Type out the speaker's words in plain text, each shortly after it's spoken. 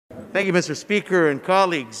Thank you, Mr. Speaker and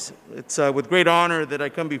colleagues. It's with great honor that I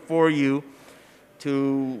come before you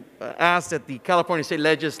to ask that the California State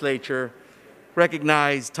Legislature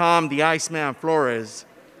recognize Tom the Iceman Flores,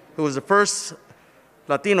 who was the first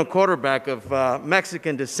Latino quarterback of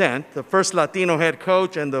Mexican descent, the first Latino head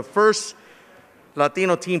coach, and the first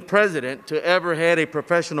Latino team president to ever head a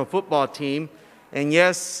professional football team, and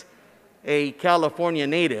yes, a California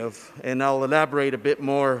native, and I'll elaborate a bit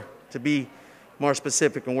more to be more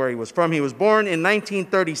specific on where he was from. He was born in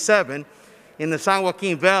 1937 in the San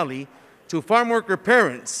Joaquin Valley to farm worker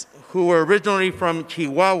parents who were originally from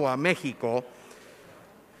Chihuahua, Mexico.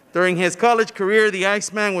 During his college career, the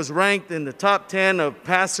Iceman was ranked in the top 10 of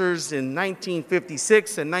passers in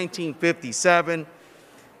 1956 and 1957. In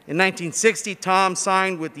 1960, Tom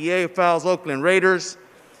signed with the AFL's Oakland Raiders,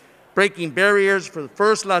 breaking barriers for the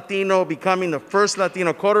first Latino, becoming the first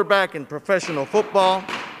Latino quarterback in professional football.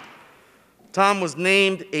 Tom was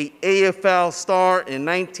named a AFL star in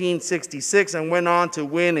 1966 and went on to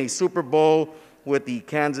win a Super Bowl with the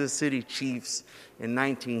Kansas City Chiefs in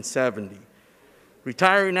 1970.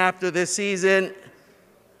 Retiring after this season,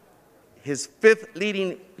 he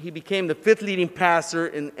became the fifth leading passer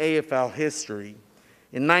in AFL history.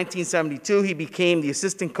 In 1972, he became the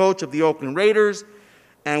assistant coach of the Oakland Raiders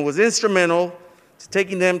and was instrumental to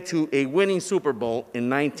taking them to a winning Super Bowl in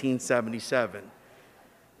 1977.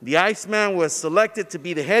 The Iceman was selected to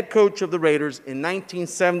be the head coach of the Raiders in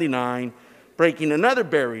 1979, breaking another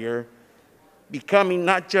barrier, becoming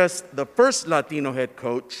not just the first Latino head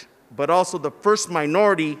coach, but also the first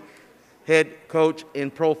minority head coach in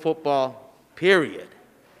pro football, period.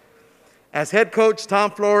 As head coach, Tom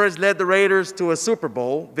Flores led the Raiders to a Super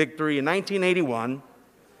Bowl victory in 1981.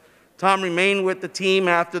 Tom remained with the team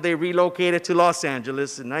after they relocated to Los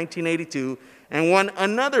Angeles in 1982 and won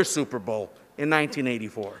another Super Bowl in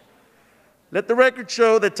 1984. Let the record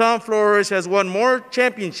show that Tom Flores has won more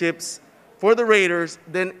championships for the Raiders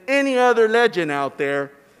than any other legend out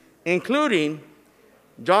there, including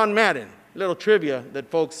John Madden. Little trivia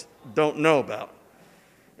that folks don't know about.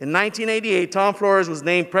 In 1988, Tom Flores was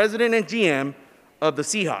named president and GM of the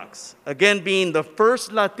Seahawks, again being the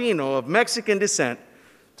first Latino of Mexican descent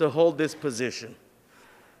to hold this position.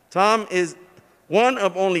 Tom is one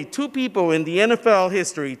of only two people in the NFL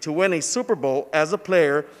history to win a Super Bowl as a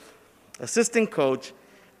player, assistant coach,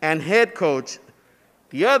 and head coach.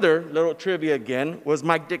 The other, little trivia again, was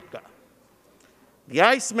Mike Ditka. The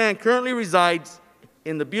Iceman currently resides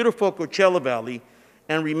in the beautiful Coachella Valley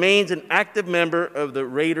and remains an active member of the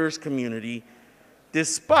Raiders community,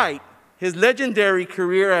 despite his legendary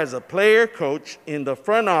career as a player, coach, in the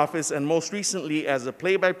front office, and most recently as a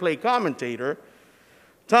play-by-play commentator.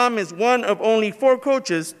 Tom is one of only 4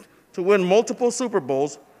 coaches to win multiple Super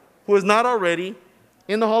Bowls who is not already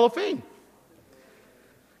in the Hall of Fame.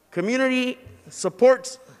 Community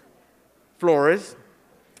supports Flores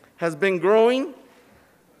has been growing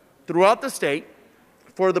throughout the state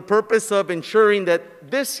for the purpose of ensuring that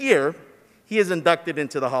this year he is inducted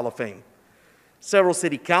into the Hall of Fame. Several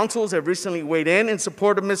city councils have recently weighed in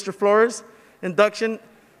support of Mr. Flores' induction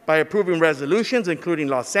by approving resolutions, including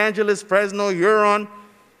Los Angeles, Fresno, Huron,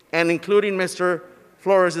 and including Mr.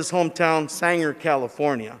 Flores' hometown, Sanger,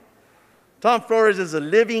 California. Tom Flores is a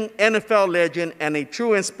living NFL legend and a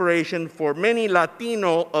true inspiration for many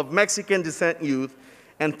Latino of Mexican descent youth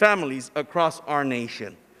and families across our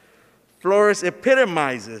nation. Flores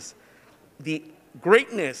epitomizes the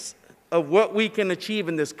greatness of what we can achieve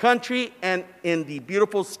in this country and in the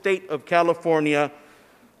beautiful state of California,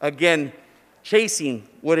 again, chasing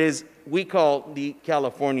what we call the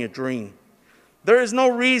California dream. There is no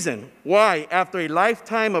reason why, after a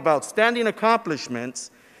lifetime of outstanding accomplishments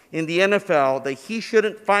in the NFL, that he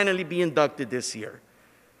shouldn't finally be inducted this year.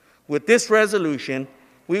 With this resolution,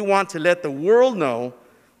 we want to let the world know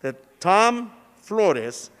that Tom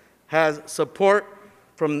Flores has support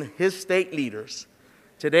from his state leaders.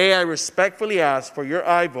 Today, I respectfully ask for your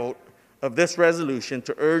aye vote of this resolution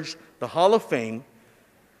to urge the Hall of Fame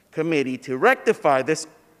committee to rectify this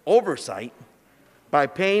oversight by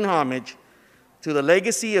paying homage to the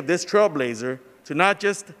legacy of this trailblazer to not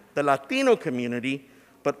just the Latino community,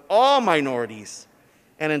 but all minorities,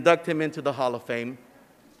 and induct him into the Hall of Fame.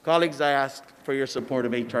 Colleagues, I ask for your support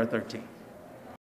of H.R. 13.